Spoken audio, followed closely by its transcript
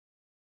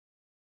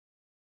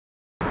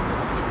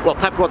Well,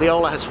 Pep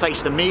Guardiola has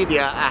faced the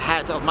media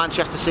ahead of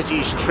Manchester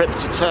City's trip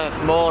to Turf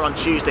Moor on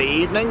Tuesday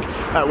evening,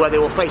 where they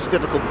will face a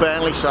difficult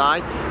Burnley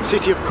side.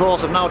 City, of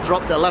course, have now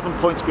dropped 11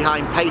 points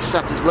behind pace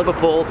setters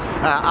Liverpool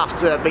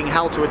after being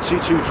held to a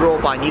 2-2 draw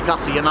by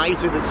Newcastle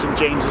United at St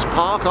James's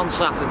Park on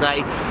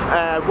Saturday.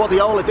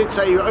 Guardiola did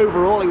say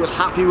overall he was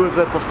happy with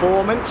the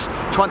performance.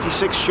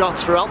 26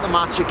 shots throughout the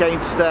match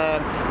against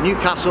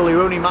Newcastle, who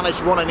only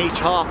managed one in each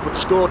half but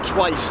scored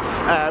twice,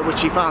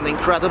 which he found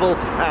incredible.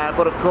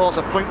 But of course,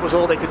 a point was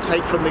all they could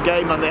take from the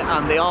game, and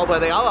they are where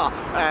they are.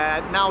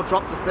 Now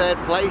dropped to third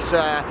place.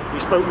 He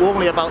spoke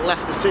warmly about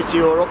Leicester City,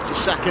 who are up to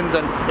second,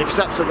 and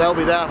accepts that they'll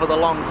be there for the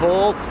long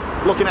haul.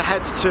 Looking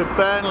ahead to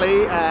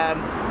Burnley,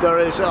 there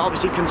is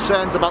obviously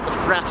concerns about the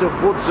threat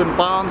of Woods and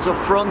Barnes up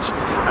front.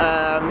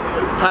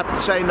 Pep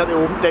saying that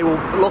they will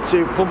look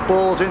to pump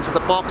balls into the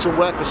box and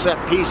work for set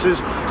pieces,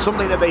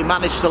 something that they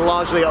managed to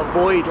largely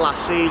avoid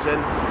last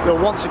season. They'll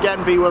once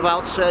again be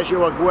without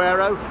Sergio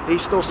Aguero.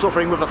 He's still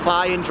suffering with a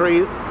thigh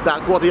injury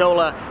that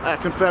Guardiola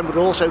confirmed would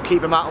also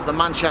keep him out of the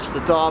Manchester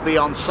derby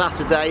on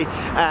Saturday.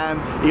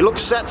 He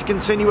looks set to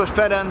continue with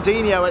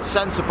Fernandinho at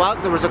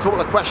centre-back. There was a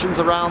couple of questions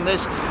around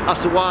this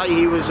as to why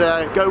he was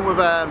going with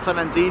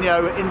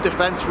Fernandinho in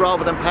defence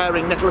rather than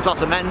pairing Nicolas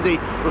Otamendi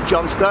with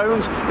John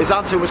Stones. His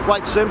answer was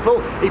quite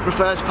simple. He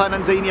prefers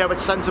Fernandinho at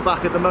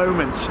centre-back at the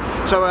moment.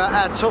 So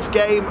a tough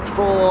game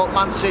for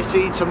Man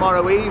City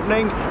tomorrow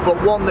evening,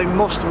 but one they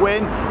must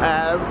win.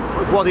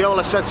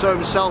 Guardiola said so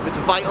himself. It's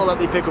vital that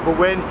they pick up a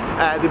win.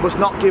 They must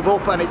not give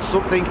up, and it's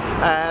something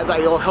that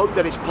he'll hope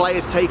that his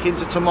players take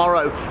into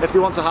tomorrow if they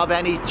want to have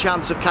any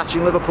chance of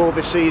catching Liverpool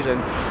this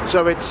season.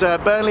 So it's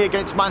Burnley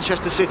against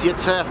Manchester City at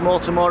Turf Moor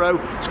tomorrow.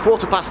 It's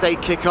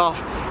 8:15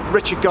 kick-off.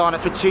 Richard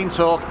Garnett for Team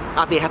Talk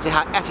at the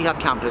Etihad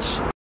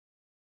campus.